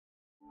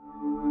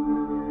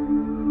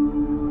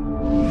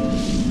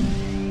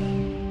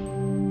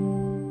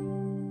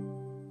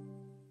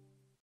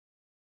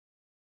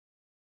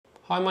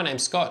Hi, my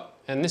name's Scott,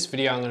 and in this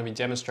video I'm going to be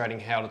demonstrating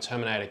how to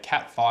terminate a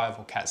CAT5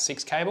 or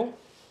CAT6 cable.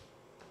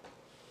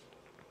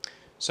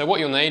 So what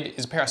you'll need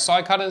is a pair of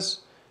side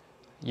cutters,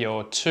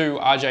 your two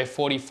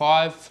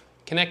RJ45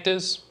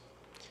 connectors,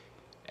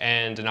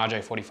 and an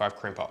RJ45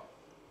 crimper.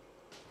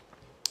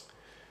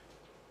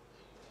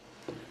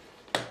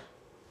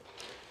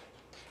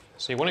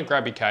 So you want to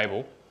grab your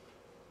cable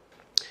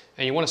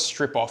and you want to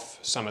strip off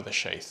some of the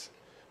sheath.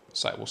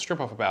 So we'll strip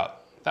off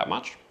about that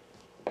much.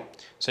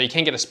 So you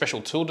can get a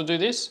special tool to do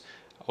this,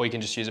 or you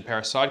can just use a pair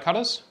of side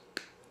cutters.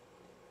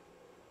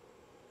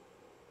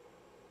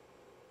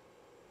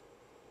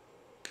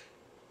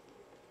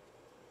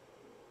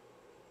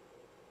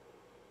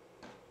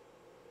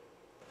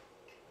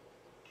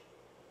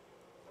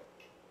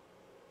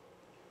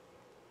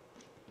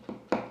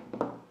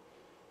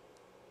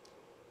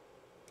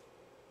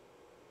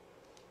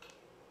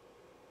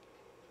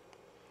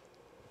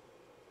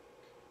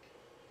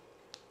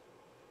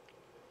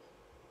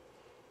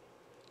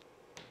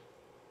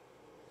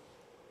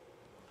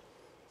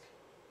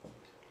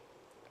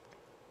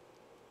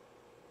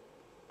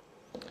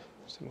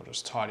 So we'll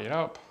just tidy it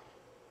up,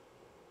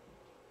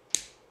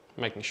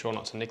 making sure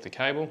not to nick the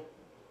cable.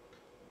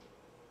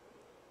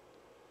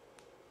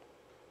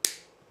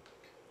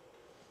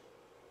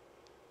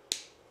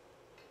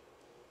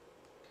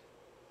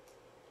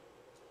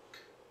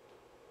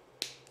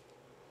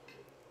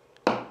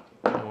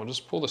 And we'll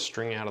just pull the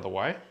string out of the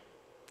way,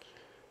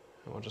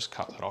 and we'll just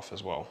cut that off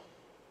as well.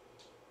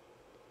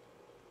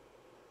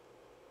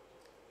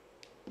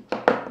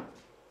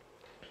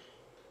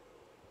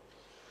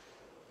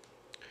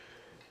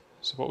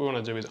 So what we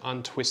want to do is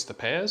untwist the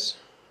pairs.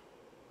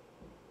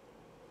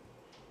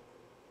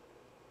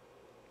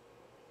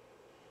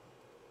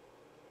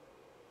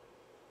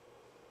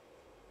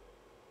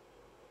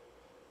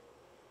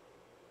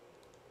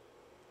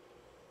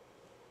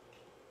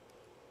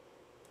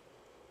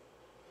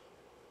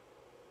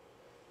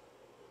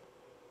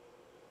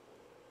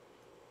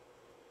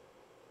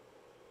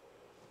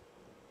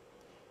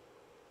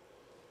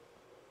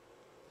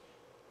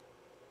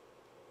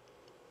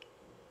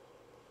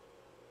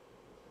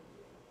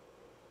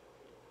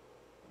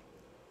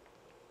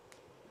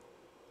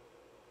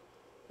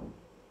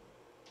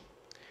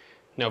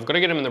 Now we've got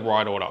to get them in the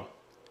right order.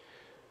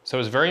 So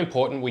it's very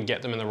important we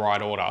get them in the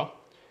right order,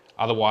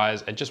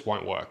 otherwise it just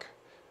won't work.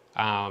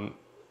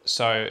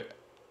 So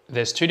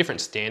there's two different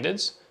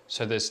standards.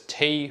 So there's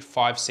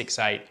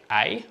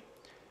T568A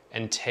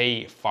and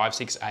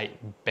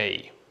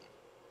T568B.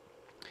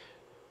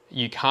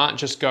 You can't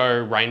just go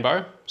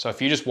rainbow. So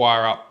if you just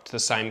wire up to the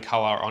same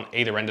color on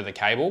either end of the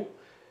cable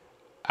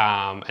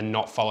and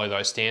not follow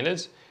those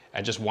standards,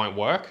 it just won't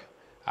work.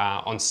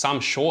 On some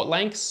short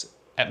lengths,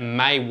 it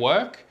may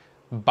work,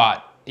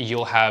 but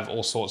you'll have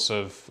all sorts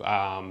of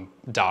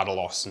data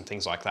loss and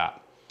things like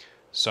that.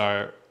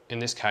 So in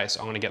this case,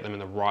 I'm going to get them in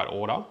the right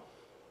order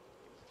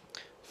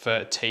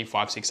for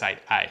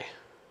T568A.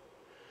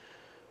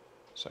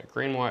 So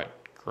green, white,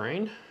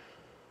 green.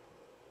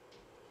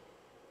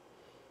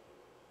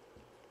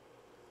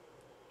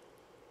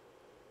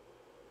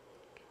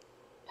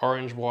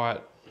 Orange,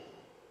 white,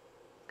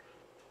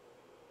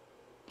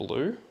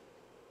 blue.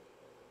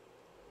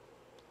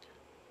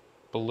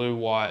 Blue,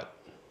 white,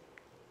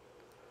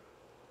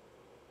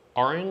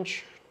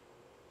 orange,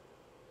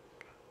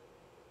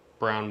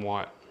 brown,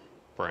 white,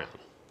 brown.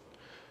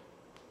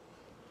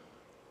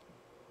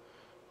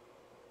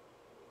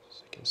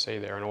 So you can see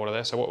they're in order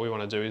there. So what we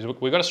want to do is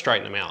we've got to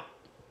straighten them out.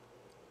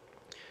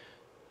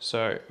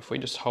 So if we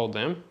just hold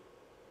them,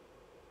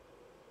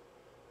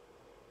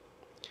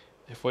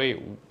 if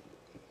we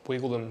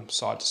wiggle them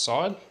side to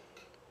side,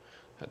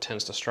 that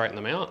tends to straighten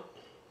them out.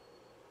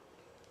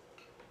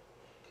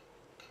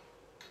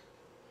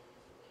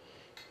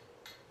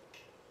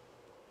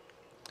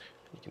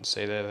 You can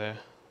see they're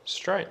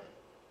straight.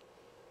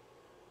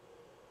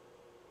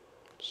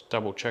 Just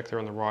double check they're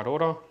in the right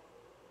order.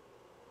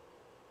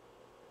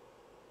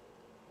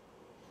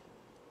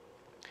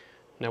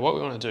 Now what we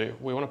want to do,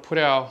 we want to put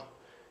our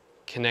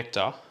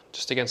connector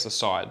just against the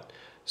side.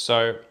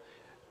 So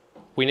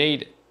we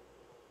need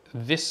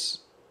this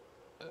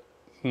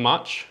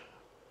much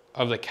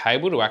of the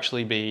cable to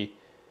actually be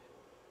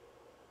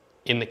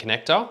in the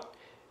connector,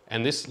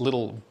 and this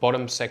little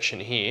bottom section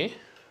here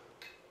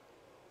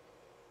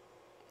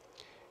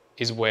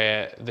is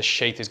where the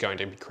sheath is going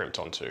to be crimped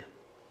onto.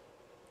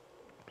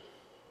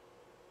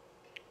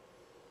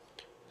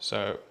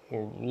 So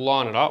we'll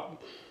line it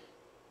up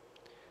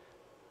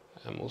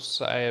and we'll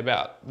say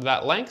about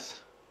that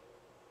length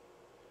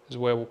is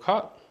where we'll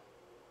cut.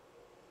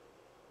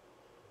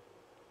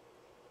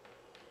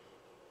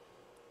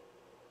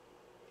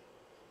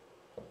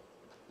 And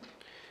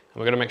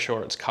we're going to make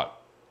sure it's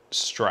cut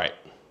straight.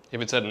 If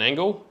it's at an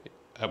angle,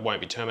 it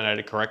won't be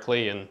terminated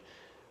correctly and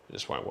it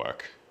just won't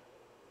work.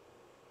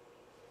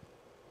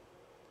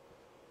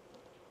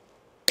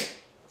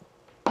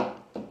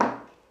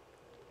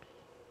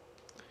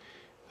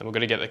 And we're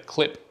going to get the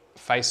clip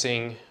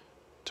facing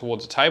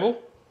towards the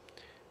table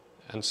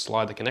and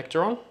slide the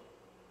connector on.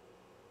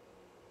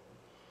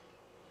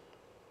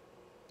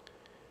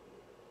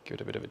 Give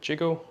it a bit of a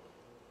jiggle.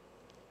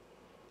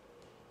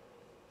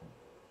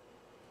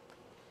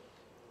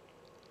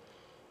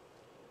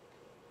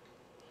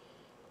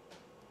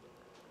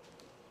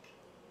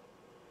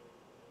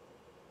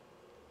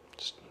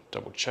 Just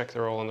double check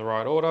they're all in the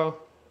right order.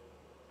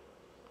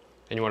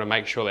 And you want to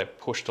make sure they're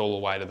pushed all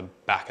the way to the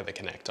back of the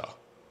connector.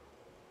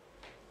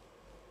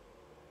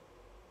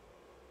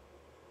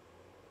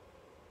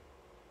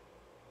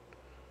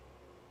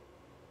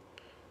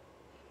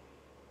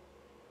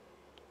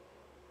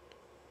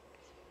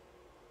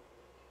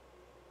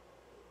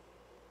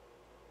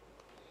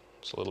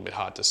 It's a little bit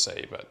hard to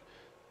see, but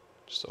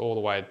just all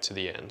the way to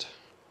the end.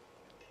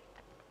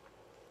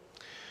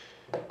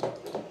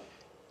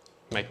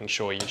 Making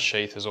sure your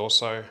sheath is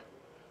also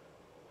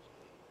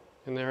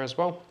in there as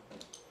well.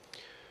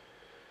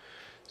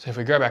 So if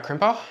we grab our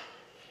crimper,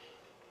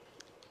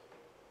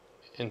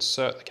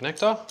 insert the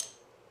connector,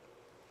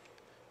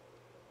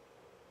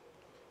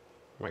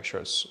 make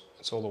sure it's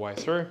all the way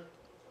through,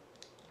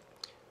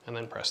 and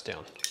then press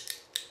down.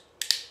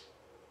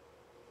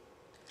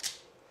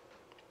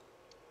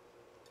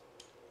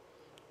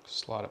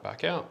 Slide it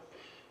back out.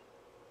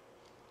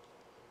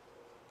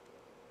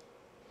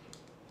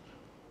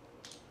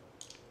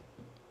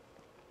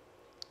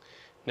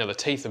 Now the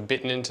teeth are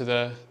bitten into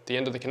the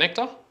end of the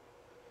connector,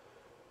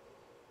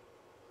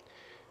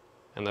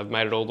 and they've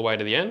made it all the way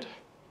to the end.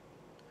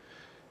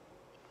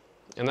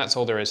 And that's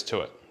all there is to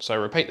it. So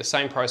repeat the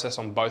same process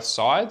on both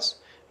sides,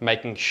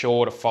 making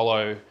sure to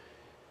follow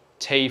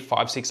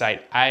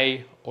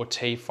T568A or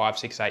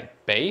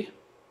T568B,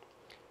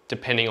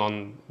 depending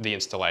on the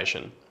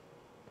installation.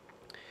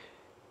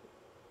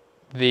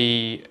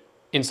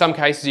 In some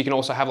cases, you can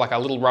also have like a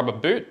little rubber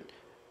boot,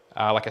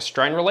 like a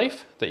strain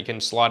relief that you can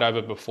slide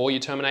over before you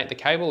terminate the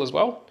cable as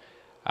well,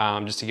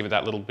 just to give it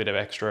that little bit of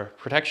extra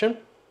protection.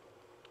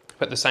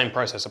 But the same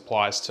process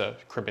applies to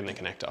crimping the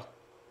connector.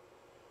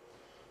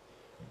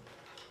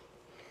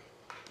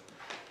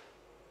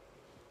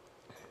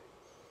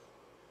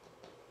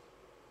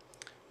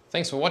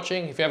 Thanks for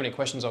watching. If you have any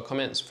questions or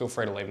comments, feel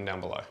free to leave them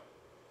down below.